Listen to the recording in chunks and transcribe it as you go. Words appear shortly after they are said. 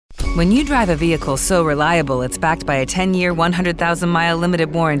When you drive a vehicle so reliable it's backed by a 10-year, 100,000-mile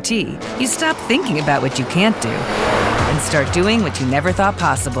limited warranty, you stop thinking about what you can't do and start doing what you never thought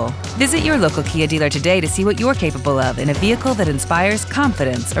possible. Visit your local Kia dealer today to see what you're capable of in a vehicle that inspires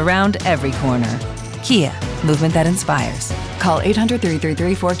confidence around every corner. Kia, movement that inspires. Call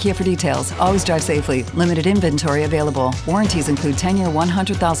 800-333-4KIA for details. Always drive safely. Limited inventory available. Warranties include 10-year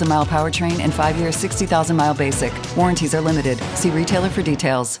 100,000-mile powertrain and 5-year 60,000-mile basic. Warranties are limited. See retailer for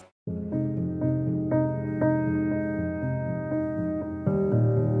details.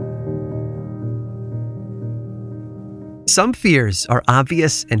 Some fears are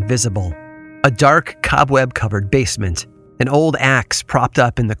obvious and visible. A dark, cobweb-covered basement. An old axe propped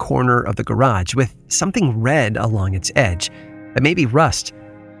up in the corner of the garage with something red along its edge. Maybe rust,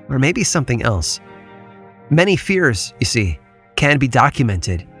 or maybe something else. Many fears, you see, can be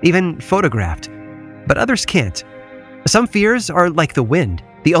documented, even photographed, but others can't. Some fears are like the wind.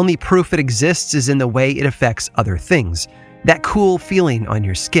 The only proof it exists is in the way it affects other things. That cool feeling on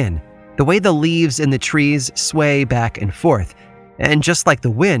your skin, the way the leaves in the trees sway back and forth. And just like the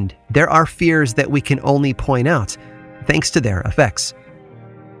wind, there are fears that we can only point out, thanks to their effects.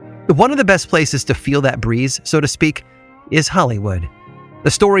 One of the best places to feel that breeze, so to speak, is Hollywood.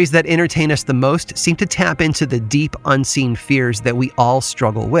 The stories that entertain us the most seem to tap into the deep, unseen fears that we all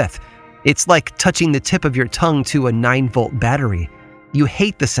struggle with. It's like touching the tip of your tongue to a 9-volt battery. You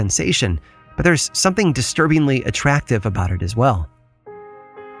hate the sensation, but there's something disturbingly attractive about it as well.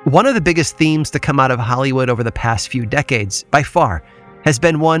 One of the biggest themes to come out of Hollywood over the past few decades, by far, has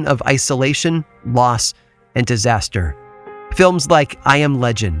been one of isolation, loss, and disaster. Films like I Am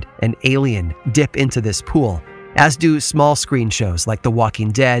Legend and Alien dip into this pool, as do small screen shows like The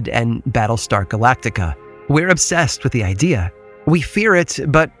Walking Dead and Battlestar Galactica. We're obsessed with the idea. We fear it,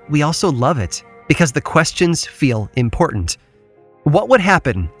 but we also love it, because the questions feel important. What would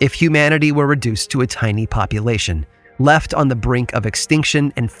happen if humanity were reduced to a tiny population, left on the brink of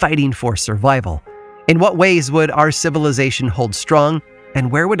extinction and fighting for survival? In what ways would our civilization hold strong,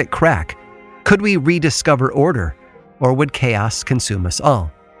 and where would it crack? Could we rediscover order, or would chaos consume us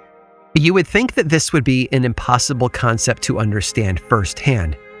all? You would think that this would be an impossible concept to understand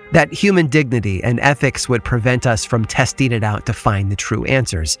firsthand, that human dignity and ethics would prevent us from testing it out to find the true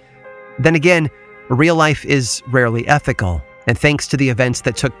answers. Then again, real life is rarely ethical, and thanks to the events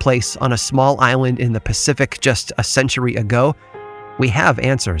that took place on a small island in the Pacific just a century ago, we have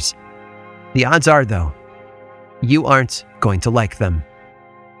answers. The odds are, though, you aren't going to like them.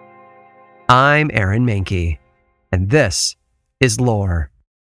 I'm Aaron Mahnke, and this is Lore.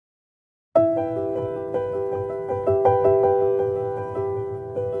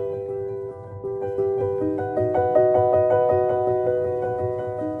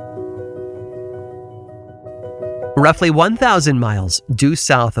 Roughly 1,000 miles due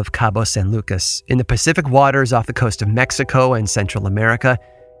south of Cabo San Lucas, in the Pacific waters off the coast of Mexico and Central America,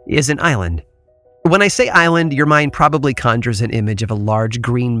 is an island. When I say island, your mind probably conjures an image of a large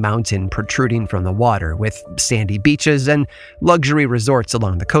green mountain protruding from the water, with sandy beaches and luxury resorts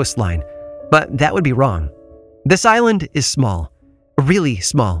along the coastline. But that would be wrong. This island is small. Really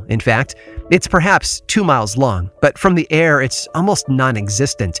small, in fact. It's perhaps 2 miles long, but from the air, it's almost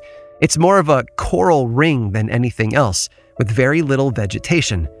non-existent. It's more of a coral ring than anything else, with very little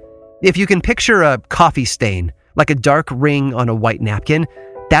vegetation. If you can picture a coffee stain, like a dark ring on a white napkin,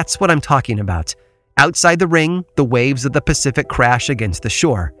 that's what I'm talking about. Outside the ring, the waves of the Pacific crash against the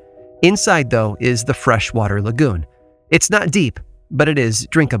shore. Inside, though, is the freshwater lagoon. It's not deep, but it is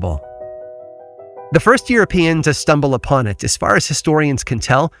drinkable. The first European to stumble upon it, as far as historians can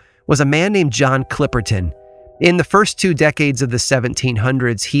tell, was a man named John Clipperton. In the first 2 decades of the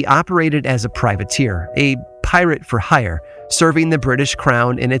 1700s, he operated as a privateer, a pirate for hire, serving the British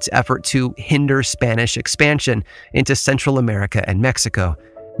Crown in its effort to hinder Spanish expansion into Central America and Mexico.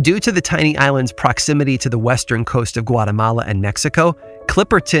 Due to the tiny island's proximity to the western coast of Guatemala and Mexico,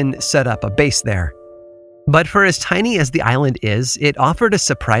 Clipperton set up a base there. But for as tiny as the island is, it offered a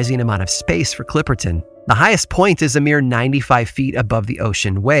surprising amount of space for Clipperton. The highest point is a mere 95 feet above the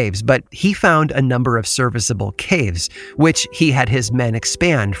ocean waves, but he found a number of serviceable caves, which he had his men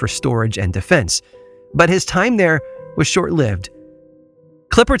expand for storage and defense. But his time there was short-lived.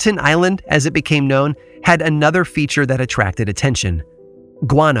 Clipperton Island, as it became known, had another feature that attracted attention: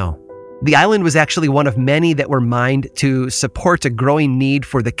 guano. The island was actually one of many that were mined to support a growing need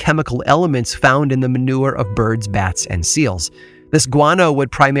for the chemical elements found in the manure of birds, bats, and seals. This guano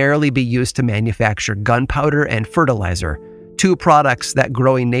would primarily be used to manufacture gunpowder and fertilizer, 2 products that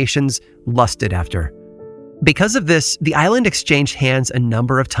growing nations lusted after. Because of this, the island exchanged hands a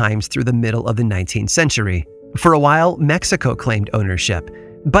number of times through the middle of the 19th century. For a while, Mexico claimed ownership,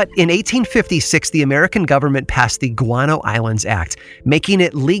 But in 1856, the American government passed the Guano Islands Act, making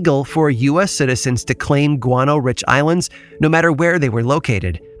it legal for U.S. citizens to claim guano-rich islands no matter where they were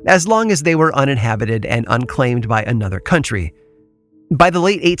located, as long as they were uninhabited and unclaimed by another country. By the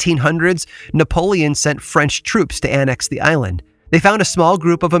late 1800s, Napoleon sent French troops to annex the island. They found a small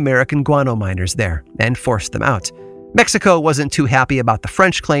group of American guano miners there and forced them out. Mexico wasn't too happy about the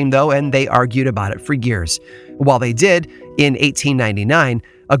French claim, though, and they argued about it for years. While they did, in 1899,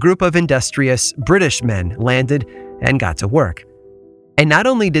 a group of industrious British men landed and got to work. And not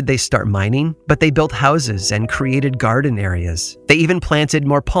only did they start mining, but they built houses and created garden areas. They even planted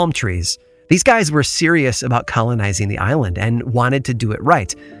more palm trees. These guys were serious about colonizing the island and wanted to do it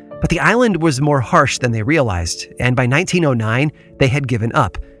right. But the island was more harsh than they realized, and by 1909, they had given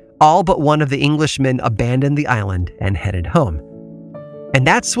up. All but one of the Englishmen abandoned the island and headed home. And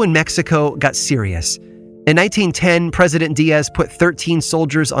that's when Mexico got serious. In 1910, President Diaz put 13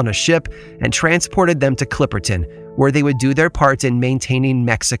 soldiers on a ship and transported them to Clipperton, where they would do their part in maintaining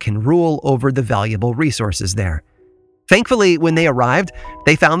Mexican rule over the valuable resources there. Thankfully, when they arrived,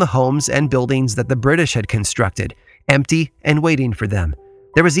 they found the homes and buildings that the British had constructed, empty and waiting for them.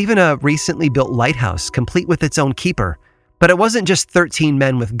 There was even a recently built lighthouse, complete with its own keeper. But it wasn't just 13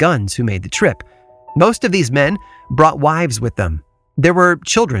 men with guns who made the trip. Most of these men brought wives with them. There were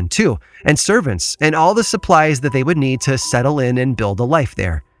children, too, and servants, and all the supplies that they would need to settle in and build a life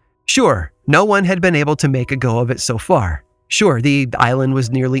there. Sure, no one had been able to make a go of it so far. Sure, the island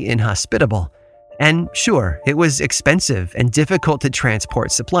was nearly inhospitable. And sure, it was expensive and difficult to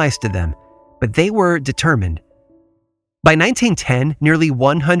transport supplies to them. But they were determined. By 1910, nearly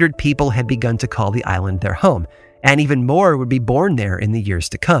 100 people had begun to call the island their home, and even more would be born there in the years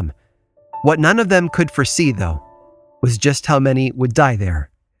to come. What none of them could foresee, though, was just how many would die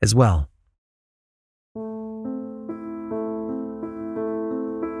there as well.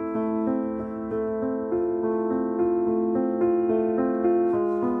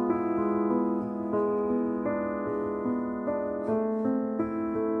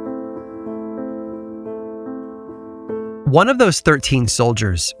 One of those 13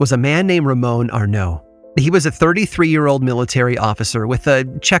 soldiers was a man named Ramon Arnaud. He was a 33-year-old military officer with a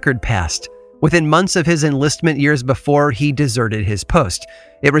checkered past. Within months of his enlistment years before, he deserted his post.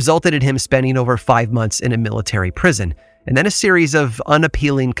 It resulted in him spending over 5 months in a military prison, and then a series of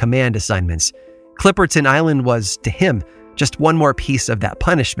unappealing command assignments. Clipperton Island was, to him, just one more piece of that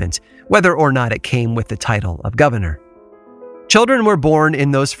punishment, whether or not it came with the title of governor. Children were born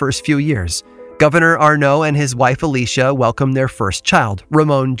in those first few years. Governor Arnaud and his wife Alicia welcomed their first child,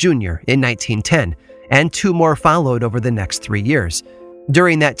 Ramon Jr., in 1910, and 2 more followed over the next 3 years.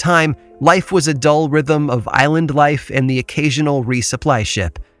 During that time, life was a dull rhythm of island life and the occasional resupply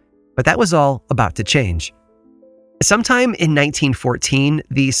ship. But that was all about to change. Sometime in 1914,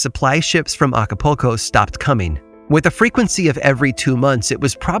 the supply ships from Acapulco stopped coming. With a frequency of every 2 months, it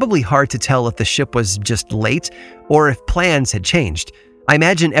was probably hard to tell if the ship was just late or if plans had changed. I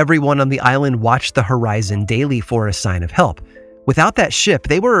imagine everyone on the island watched the horizon daily for a sign of help. Without that ship,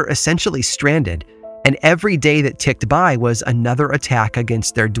 they were essentially stranded, and every day that ticked by was another attack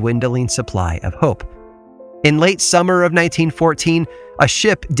against their dwindling supply of hope. In late summer of 1914, a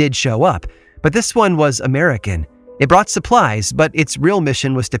ship did show up, but this one was American. It brought supplies, but its real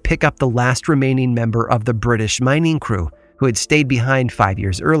mission was to pick up the last remaining member of the British mining crew, who had stayed behind 5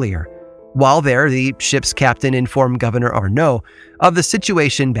 years earlier. While there, the ship's captain informed Governor Arnaud of the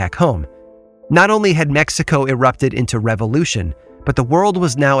situation back home. Not only had Mexico erupted into revolution, but the world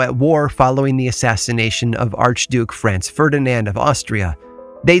was now at war following the assassination of Archduke Franz Ferdinand of Austria.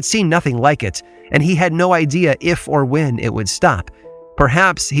 They'd seen nothing like it, and he had no idea if or when it would stop.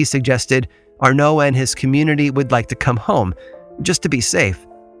 Perhaps, he suggested, Arnaud and his community would like to come home, just to be safe.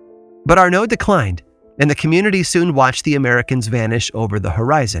 But Arnaud declined, and the community soon watched the Americans vanish over the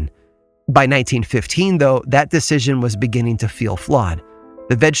horizon. By 1915, though, that decision was beginning to feel flawed.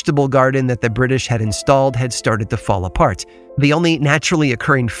 The vegetable garden that the British had installed had started to fall apart. The only naturally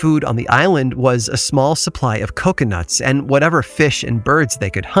occurring food on the island was a small supply of coconuts and whatever fish and birds they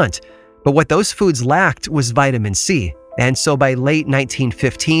could hunt. But what those foods lacked was vitamin C, and so by late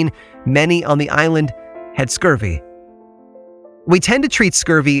 1915, many on the island had scurvy. We tend to treat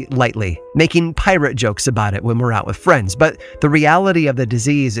scurvy lightly, making pirate jokes about it when we're out with friends, but the reality of the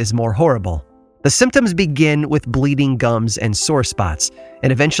disease is more horrible. The symptoms begin with bleeding gums and sore spots,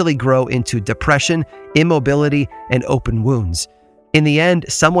 and eventually grow into depression, immobility, and open wounds. In the end,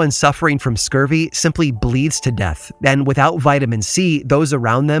 someone suffering from scurvy simply bleeds to death, and without vitamin C, those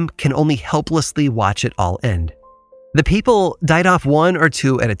around them can only helplessly watch it all end. The people died off 1 or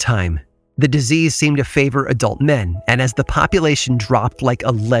 2 at a time. The disease seemed to favor adult men, and as the population dropped like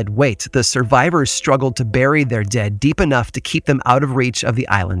a lead weight, the survivors struggled to bury their dead deep enough to keep them out of reach of the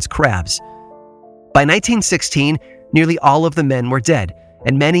island's crabs. By 1916, nearly all of the men were dead,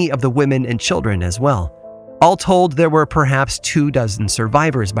 and many of the women and children as well. All told, there were perhaps 24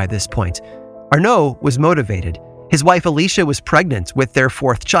 survivors by this point. Arnaud was motivated. His wife Alicia was pregnant with their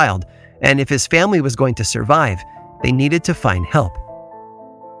 4th child, and if his family was going to survive, they needed to find help.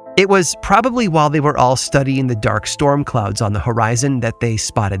 It was probably while they were all studying the dark storm clouds on the horizon that they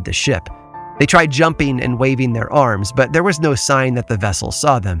spotted the ship. They tried jumping and waving their arms, but there was no sign that the vessel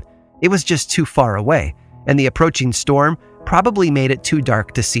saw them. It was just too far away, and the approaching storm probably made it too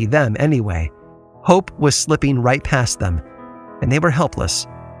dark to see them anyway. Hope was slipping right past them, and they were helpless.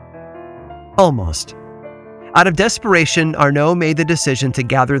 Almost. Out of desperation, Arnaud made the decision to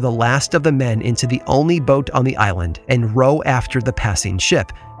gather the last of the men into the only boat on the island and row after the passing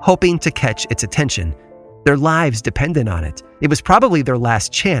ship, hoping to catch its attention. Their lives depended on it. It was probably their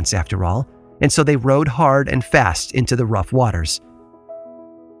last chance, after all, and so they rowed hard and fast into the rough waters.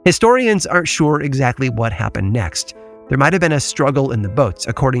 Historians aren't sure exactly what happened next. There might have been a struggle in the boats,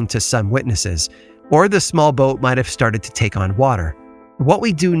 according to some witnesses, or the small boat might have started to take on water. What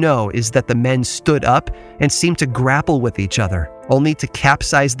we do know is that the men stood up and seemed to grapple with each other, only to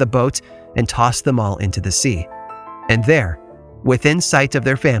capsize the boat and toss them all into the sea. And there, within sight of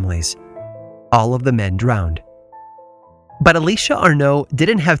their families, all of the men drowned. But Alicia Arnaud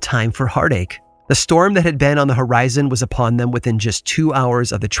didn't have time for heartache. The storm that had been on the horizon was upon them within just 2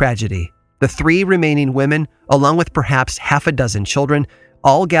 hours of the tragedy. The 3 remaining women, along with perhaps half a dozen children,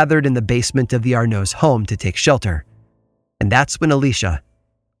 all gathered in the basement of the Arnaud's home to take shelter. And that's when Alicia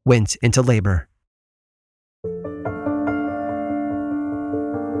went into labor.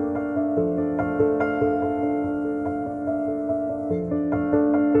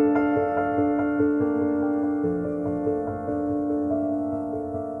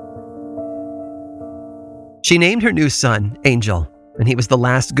 She named her new son Angel, and he was the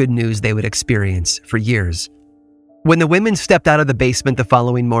last good news they would experience for years. When the women stepped out of the basement the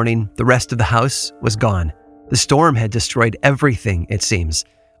following morning, the rest of the house was gone. The storm had destroyed everything, it seems.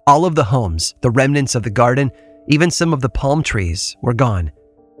 All of the homes, the remnants of the garden, even some of the palm trees were gone.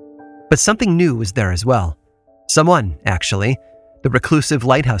 But something new was there as well. Someone, actually, the reclusive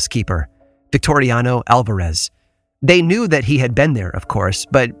lighthouse keeper, Victoriano Alvarez. They knew that he had been there, of course,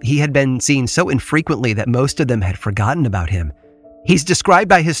 but he had been seen so infrequently that most of them had forgotten about him. He's described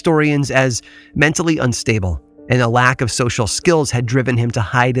by historians as mentally unstable, and a lack of social skills had driven him to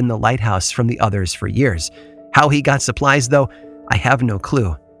hide in the lighthouse from the others for years. How he got supplies, though, I have no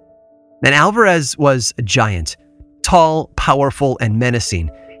clue. And Alvarez was a giant, tall, powerful, and menacing.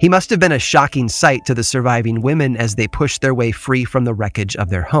 He must have been a shocking sight to the surviving women as they pushed their way free from the wreckage of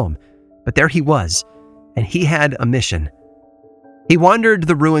their home. But there he was, and he had a mission. He wandered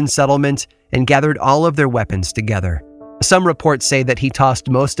the ruined settlement and gathered all of their weapons together. Some reports say that he tossed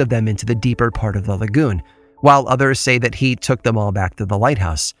most of them into the deeper part of the lagoon, while others say that he took them all back to the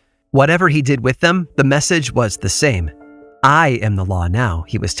lighthouse. Whatever he did with them, the message was the same. I am the law now,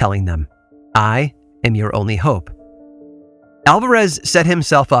 he was telling them. I am your only hope. Alvarez set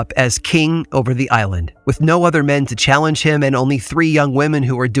himself up as king over the island, with no other men to challenge him and only 3 young women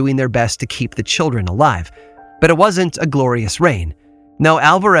who were doing their best to keep the children alive. But it wasn't a glorious reign. No,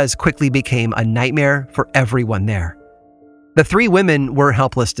 Alvarez quickly became a nightmare for everyone there. The 3 women were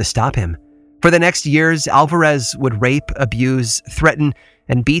helpless to stop him. For the next years, Alvarez would rape, abuse, threaten,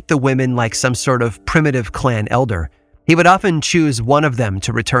 and beat the women like some sort of primitive clan elder. He would often choose one of them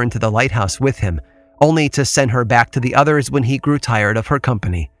to return to the lighthouse with him, only to send her back to the others when he grew tired of her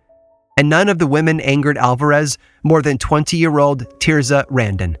company. And none of the women angered Alvarez more than 20-year-old Tirza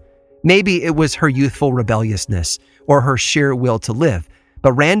Randon. Maybe it was her youthful rebelliousness or her sheer will to live,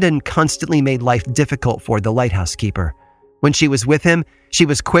 but Randon constantly made life difficult for the lighthouse keeper. When she was with him, she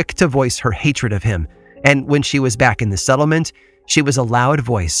was quick to voice her hatred of him, and when she was back in the settlement, she was a loud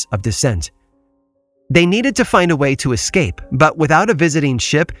voice of dissent. They needed to find a way to escape, but without a visiting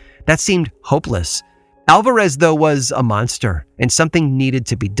ship, that seemed hopeless. Alvarez, though, was a monster, and something needed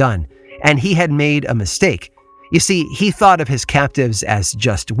to be done, and he had made a mistake. You see, he thought of his captives as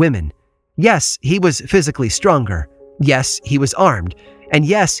just women. Yes, he was physically stronger. Yes, he was armed. And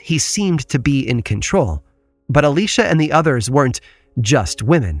yes, he seemed to be in control. But Alicia and the others weren't just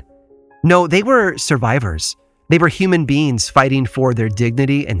women. No, they were survivors. They were human beings fighting for their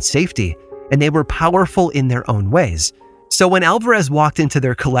dignity and safety, and they were powerful in their own ways. So when Alvarez walked into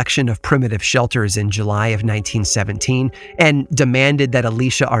their collection of primitive shelters in July of 1917 and demanded that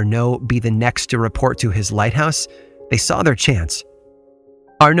Alicia Arnaud be the next to report to his lighthouse, they saw their chance.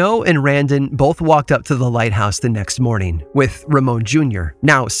 Arnaud and Randon both walked up to the lighthouse the next morning, with Ramon Jr.,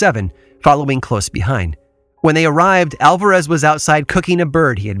 now 7, following close behind. When they arrived, Alvarez was outside cooking a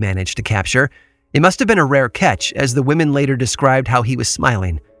bird he had managed to capture. It must have been a rare catch, as the women later described how he was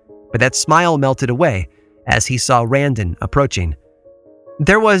smiling. But that smile melted away as he saw Randon approaching.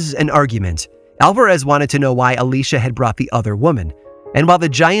 There was an argument. Alvarez wanted to know why Alicia had brought the other woman, and while the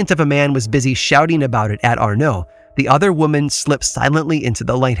giant of a man was busy shouting about it at Arnaud, the other woman slipped silently into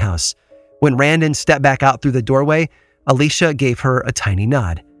the lighthouse. When Randon stepped back out through the doorway, Alicia gave her a tiny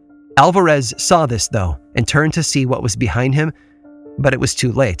nod. Alvarez saw this, though, and turned to see what was behind him, but it was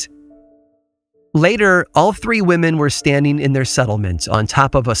too late. Later, all 3 women were standing in their settlement on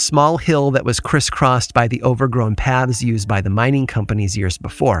top of a small hill that was crisscrossed by the overgrown paths used by the mining companies years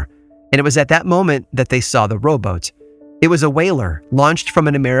before, and it was at that moment that they saw the rowboat. It was a whaler launched from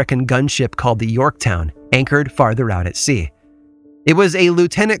an American gunship called the Yorktown, anchored farther out at sea. It was a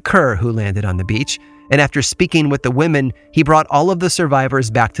Lieutenant Kerr who landed on the beach, and after speaking with the women, he brought all of the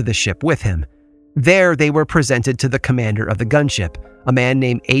survivors back to the ship with him. There, they were presented to the commander of the gunship, a man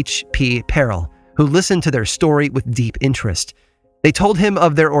named H.P. Perel, who listened to their story with deep interest. They told him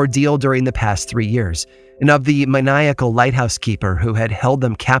of their ordeal during the past 3 years, and of the maniacal lighthouse keeper who had held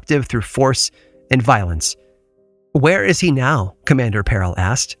them captive through force and violence. "Where is he now?" Commander Perel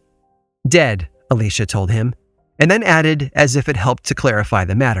asked. "Dead," Alicia told him, and then added, as if it helped to clarify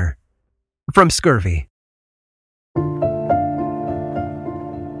the matter, "From scurvy."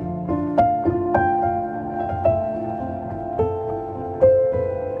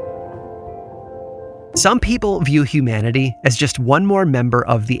 Some people view humanity as just one more member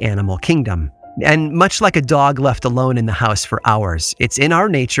of the animal kingdom. And much like a dog left alone in the house for hours, it's in our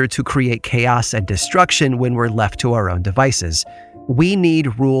nature to create chaos and destruction when we're left to our own devices. We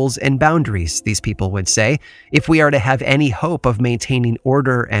need rules and boundaries, these people would say, if we are to have any hope of maintaining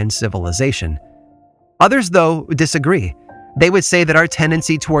order and civilization. Others, though, disagree. They would say that our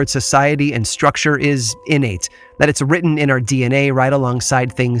tendency towards society and structure is innate, that it's written in our DNA right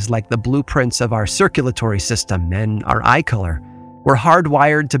alongside things like the blueprints of our circulatory system and our eye color. We're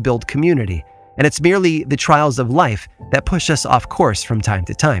hardwired to build community, and it's merely the trials of life that push us off course from time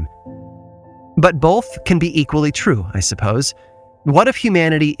to time. But both can be equally true, I suppose. What if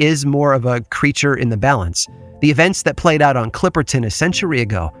humanity is more of a creature in the balance? The events that played out on Clipperton a century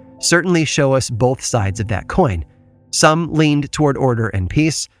ago certainly show us both sides of that coin. Some leaned toward order and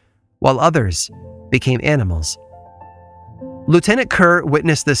peace, while others became animals. Lieutenant Kerr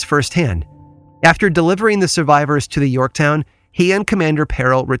witnessed this firsthand. After delivering the survivors to the Yorktown, he and Commander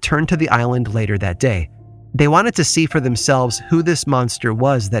Perel returned to the island later that day. They wanted to see for themselves who this monster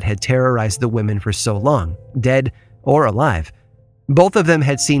was that had terrorized the women for so long, dead or alive. Both of them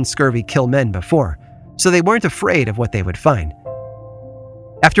had seen scurvy kill men before, so they weren't afraid of what they would find.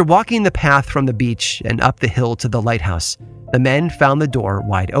 After walking the path from the beach and up the hill to the lighthouse, the men found the door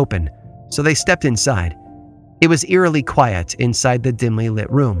wide open, so they stepped inside. It was eerily quiet inside the dimly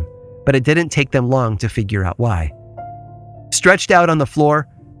lit room, but it didn't take them long to figure out why. Stretched out on the floor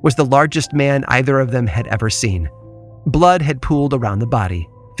was the largest man either of them had ever seen. Blood had pooled around the body,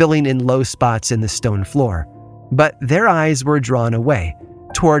 filling in low spots in the stone floor, but their eyes were drawn away,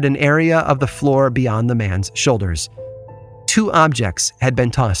 toward an area of the floor beyond the man's shoulders. 2 objects had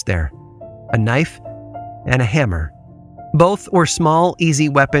been tossed there, a knife and a hammer. Both were small, easy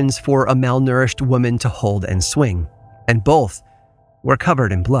weapons for a malnourished woman to hold and swing, and both were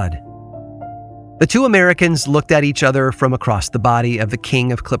covered in blood. The 2 Americans looked at each other from across the body of the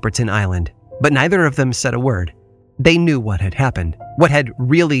king of Clipperton Island, but neither of them said a word. They knew what had happened, what had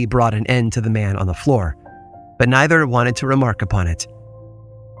really brought an end to the man on the floor, but neither wanted to remark upon it.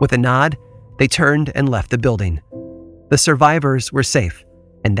 With a nod, they turned and left the building. The survivors were safe,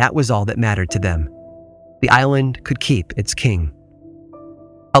 and that was all that mattered to them. The island could keep its king.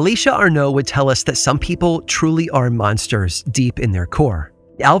 Alicia Arnaud would tell us that some people truly are monsters deep in their core.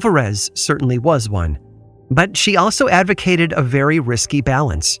 Alvarez certainly was one. But she also advocated a very risky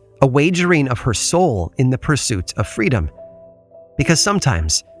balance, a wagering of her soul in the pursuit of freedom. Because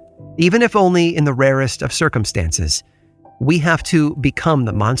sometimes, even if only in the rarest of circumstances, we have to become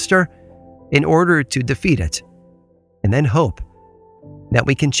the monster in order to defeat it, and then hope that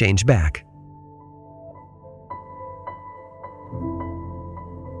we can change back.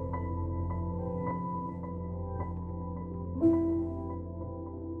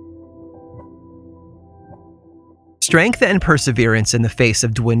 Strength and perseverance in the face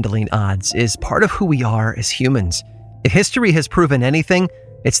of dwindling odds is part of who we are as humans. If history has proven anything,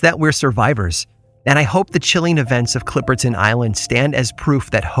 it's that we're survivors. And I hope the chilling events of Clipperton Island stand as proof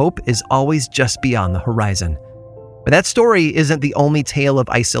that hope is always just beyond the horizon. But that story isn't the only tale of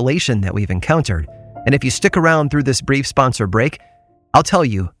isolation that we've encountered. And if you stick around through this brief sponsor break, I'll tell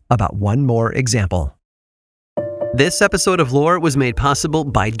you about one more example. This episode of Lore was made possible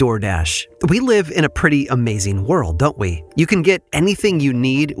by DoorDash. We live in a pretty amazing world, don't we? You can get anything you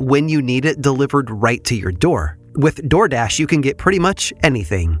need when you need it delivered right to your door. With DoorDash, you can get pretty much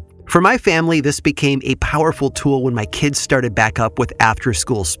anything. For my family, this became a powerful tool when my kids started back up with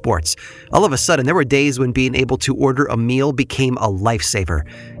after-school sports. All of a sudden, there were days when being able to order a meal became a lifesaver.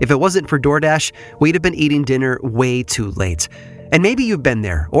 If it wasn't for DoorDash, we'd have been eating dinner way too late. And maybe you've been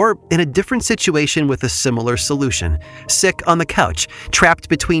there, or in a different situation with a similar solution. Sick on the couch, trapped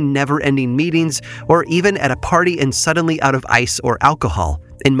between never-ending meetings, or even at a party and suddenly out of ice or alcohol.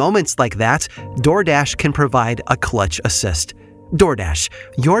 In moments like that, DoorDash can provide a clutch assist. DoorDash,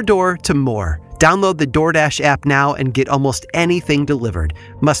 your door to more. Download the DoorDash app now and get almost anything delivered.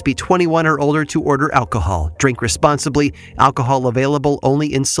 Must be 21 or older to order alcohol. Drink responsibly. Alcohol available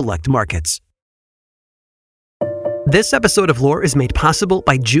only in select markets. This episode of Lore is made possible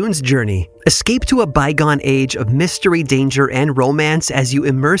by June's Journey. Escape to a bygone age of mystery, danger, and romance as you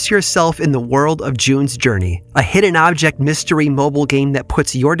immerse yourself in the world of June's Journey, a hidden object mystery mobile game that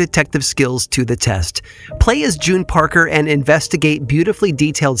puts your detective skills to the test. Play as June Parker and investigate beautifully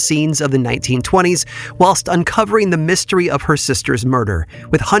detailed scenes of the 1920s whilst uncovering the mystery of her sister's murder.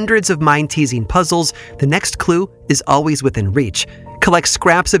 With hundreds of mind-teasing puzzles, the next clue is always within reach. Collect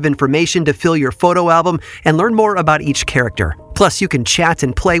scraps of information to fill your photo album and learn more about each character. Plus, you can chat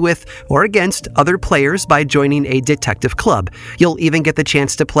and play with or against other players by joining a detective club. You'll even get the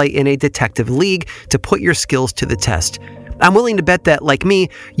chance to play in a detective league to put your skills to the test. I'm willing to bet that, like me,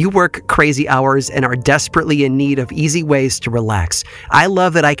 you work crazy hours and are desperately in need of easy ways to relax. I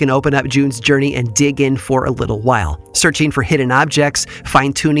love that I can open up June's Journey and dig in for a little while, searching for hidden objects,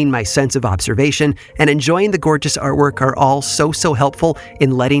 fine-tuning my sense of observation, and enjoying the gorgeous artwork are all so helpful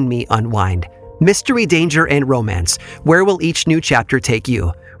in letting me unwind. Mystery, danger, and romance. Where will each new chapter take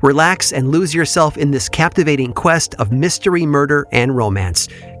you? Relax and lose yourself in this captivating quest of mystery, murder, and romance.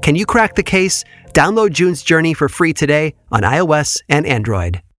 Can you crack the case? Download June's Journey for free today on iOS and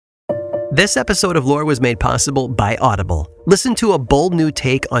Android. This episode of Lore was made possible by Audible. Listen to a bold new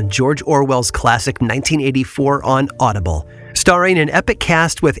take on George Orwell's classic 1984 on Audible. Starring an epic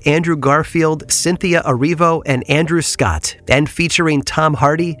cast with Andrew Garfield, Cynthia Erivo, and Andrew Scott, and featuring Tom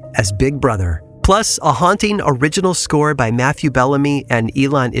Hardy as Big Brother. Plus, a haunting original score by Matthew Bellamy and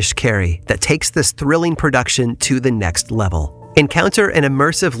Ilan Ishkari that takes this thrilling production to the next level. Encounter an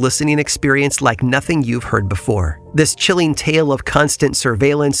immersive listening experience like nothing you've heard before. This chilling tale of constant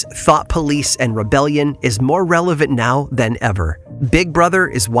surveillance, thought police, and rebellion is more relevant now than ever. Big Brother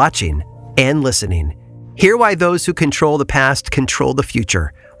is watching and listening. Hear why those who control the past control the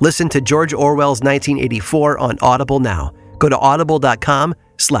future. Listen to George Orwell's 1984 on Audible now. Go to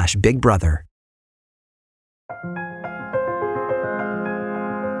audible.com/Big Brother.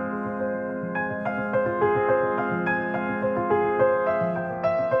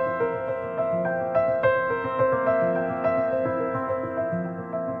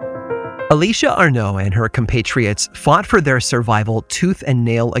 Alicia Arnault and her compatriots fought for their survival tooth and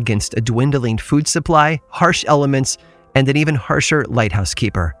nail against a dwindling food supply, harsh elements, and an even harsher lighthouse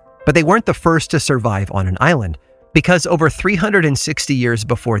keeper. But they weren't the first to survive on an island, because over 360 years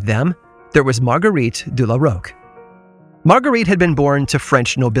before them, there was Marguerite de la Roque. Marguerite had been born to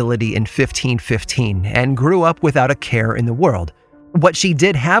French nobility in 1515 and grew up without a care in the world. What she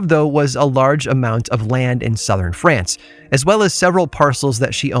did have, though, was a large amount of land in southern France, as well as several parcels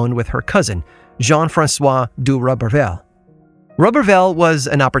that she owned with her cousin, Jean-François de Roberval. Roberval was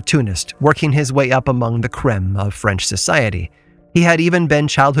an opportunist, working his way up among the crème of French society. He had even been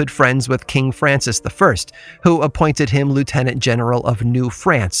childhood friends with King Francis I, who appointed him Lieutenant General of New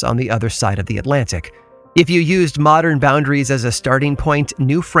France on the other side of the Atlantic. If you used modern boundaries as a starting point,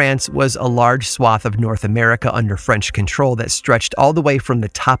 New France was a large swath of North America under French control that stretched all the way from the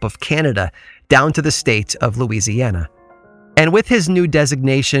top of Canada down to the state of Louisiana. And with his new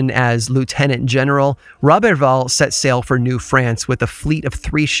designation as Lieutenant General, Roberval set sail for New France with a fleet of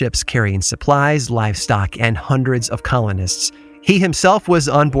 3 ships carrying supplies, livestock, and hundreds of colonists. He himself was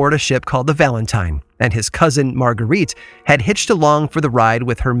on board a ship called the Valentine, and his cousin Marguerite had hitched along for the ride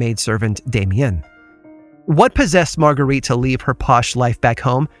with her maidservant Damien. What possessed Marguerite to leave her posh life back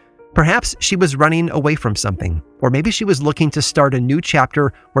home? Perhaps she was running away from something, or maybe she was looking to start a new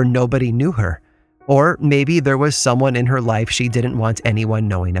chapter where nobody knew her. Or maybe there was someone in her life she didn't want anyone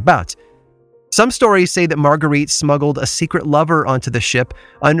knowing about. Some stories say that Marguerite smuggled a secret lover onto the ship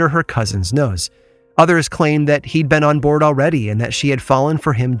under her cousin's nose. Others claim that he'd been on board already and that she had fallen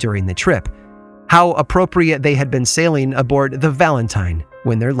for him during the trip. How appropriate they had been sailing aboard the Valentine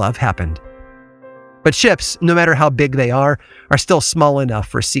when their love happened. But ships, no matter how big they are still small enough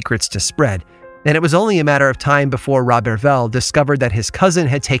for secrets to spread, and it was only a matter of time before Roberval discovered that his cousin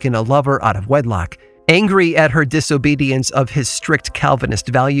had taken a lover out of wedlock. Angry at her disobedience of his strict Calvinist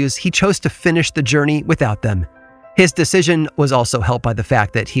values, he chose to finish the journey without them. His decision was also helped by the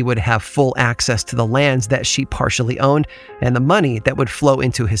fact that he would have full access to the lands that she partially owned and the money that would flow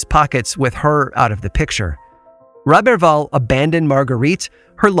into his pockets with her out of the picture. Roberval abandoned Marguerite,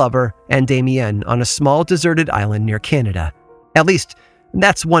 her lover, and Damien on a small deserted island near Canada. At least,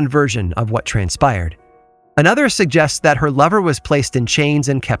 that's one version of what transpired. Another suggests that her lover was placed in chains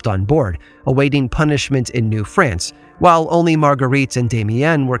and kept on board, awaiting punishment in New France, while only Marguerite and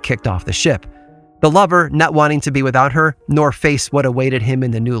Damien were kicked off the ship. The lover, not wanting to be without her, nor face what awaited him in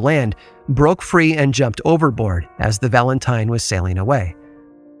the new land, broke free and jumped overboard as the Valentine was sailing away.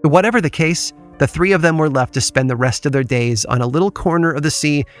 Whatever the case, the three of them were left to spend the rest of their days on a little corner of the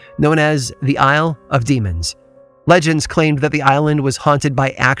sea known as the Isle of Demons. Legends claimed that the island was haunted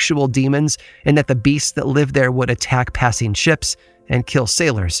by actual demons and that the beasts that lived there would attack passing ships and kill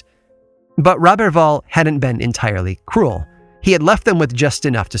sailors. But Roberval hadn't been entirely cruel. He had left them with just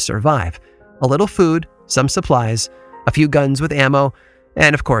enough to survive. A little food, some supplies, a few guns with ammo,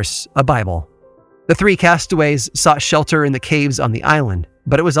 and of course, a Bible. The three castaways sought shelter in the caves on the island,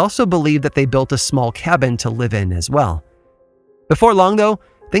 but it was also believed that they built a small cabin to live in as well. Before long, though,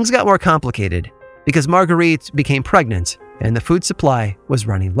 things got more complicated, because Marguerite became pregnant and the food supply was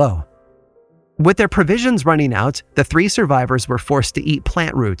running low. With their provisions running out, the three survivors were forced to eat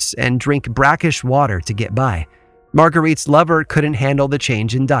plant roots and drink brackish water to get by. Marguerite's lover couldn't handle the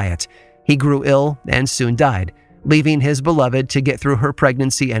change in diet. He grew ill and soon died, leaving his beloved to get through her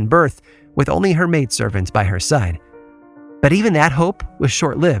pregnancy and birth with only her maidservant by her side. But even that hope was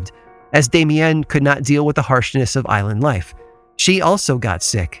short-lived, as Damien could not deal with the harshness of island life. She also got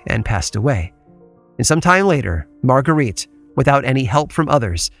sick and passed away. And some time later, Marguerite, without any help from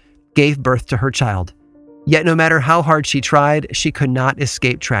others, gave birth to her child. Yet no matter how hard she tried, she could not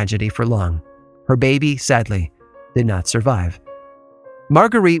escape tragedy for long. Her baby, sadly, did not survive.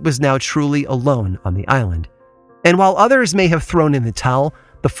 Marguerite was now truly alone on the island. And while others may have thrown in the towel,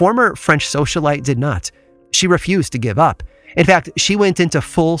 the former French socialite did not. She refused to give up. In fact, she went into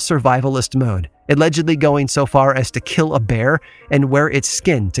full survivalist mode, allegedly going so far as to kill a bear and wear its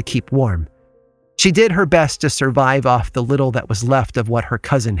skin to keep warm. She did her best to survive off the little that was left of what her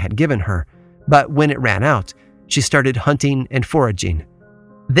cousin had given her, but when it ran out, she started hunting and foraging.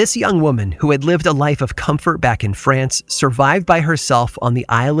 This young woman, who had lived a life of comfort back in France, survived by herself on the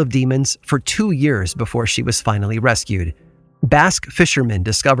Isle of Demons for 2 years before she was finally rescued. Basque fishermen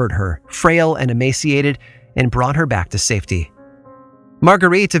discovered her, frail and emaciated, and brought her back to safety.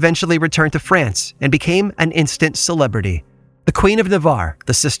 Marguerite eventually returned to France and became an instant celebrity. The Queen of Navarre,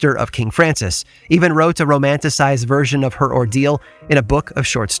 the sister of King Francis, even wrote a romanticized version of her ordeal in a book of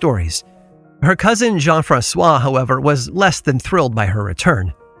short stories. Her cousin Jean-François, however, was less than thrilled by her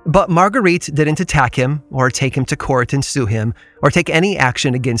return. But Marguerite didn't attack him or take him to court and sue him or take any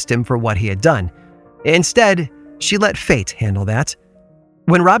action against him for what he had done. Instead, she let fate handle that.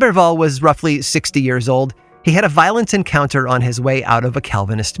 When Roberval was roughly 60 years old, he had a violent encounter on his way out of a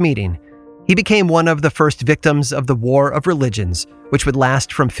Calvinist meeting. He became one of the first victims of the War of Religions, which would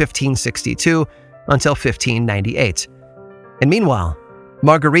last from 1562 until 1598. And meanwhile,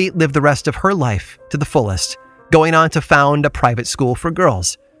 Marguerite lived the rest of her life to the fullest, going on to found a private school for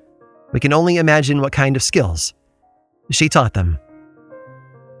girls. We can only imagine what kind of skills she taught them.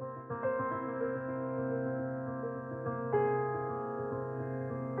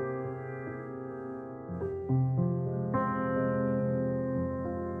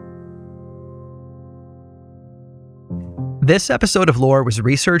 This episode of Lore was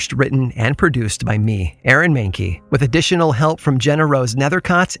researched, written, and produced by me, Aaron Mahnke, with additional help from Jenna Rose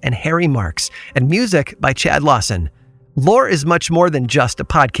Nethercott and Harry Marks, and music by Chad Lawson. Lore is much more than just a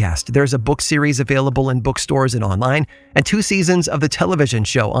podcast. There's a book series available in bookstores and online, and 2 seasons of the television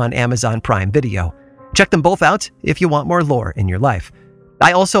show on Amazon Prime Video. Check them both out if you want more lore in your life.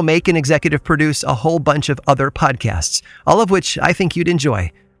 I also make and executive produce a whole bunch of other podcasts, all of which I think you'd enjoy.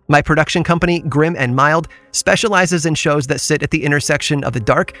 My production company, Grim and Mild, specializes in shows that sit at the intersection of the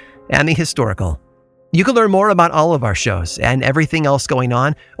dark and the historical. You can learn more about all of our shows and everything else going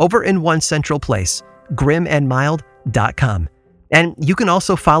on over in one central place, grimandmild.com. And you can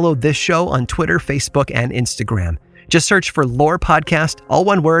also follow this show on Twitter, Facebook, and Instagram. Just search for Lore Podcast, all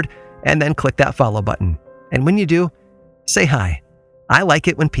one word, and then click that follow button. And when you do, say hi. I like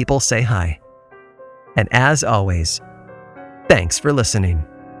it when people say hi. And as always, thanks for listening.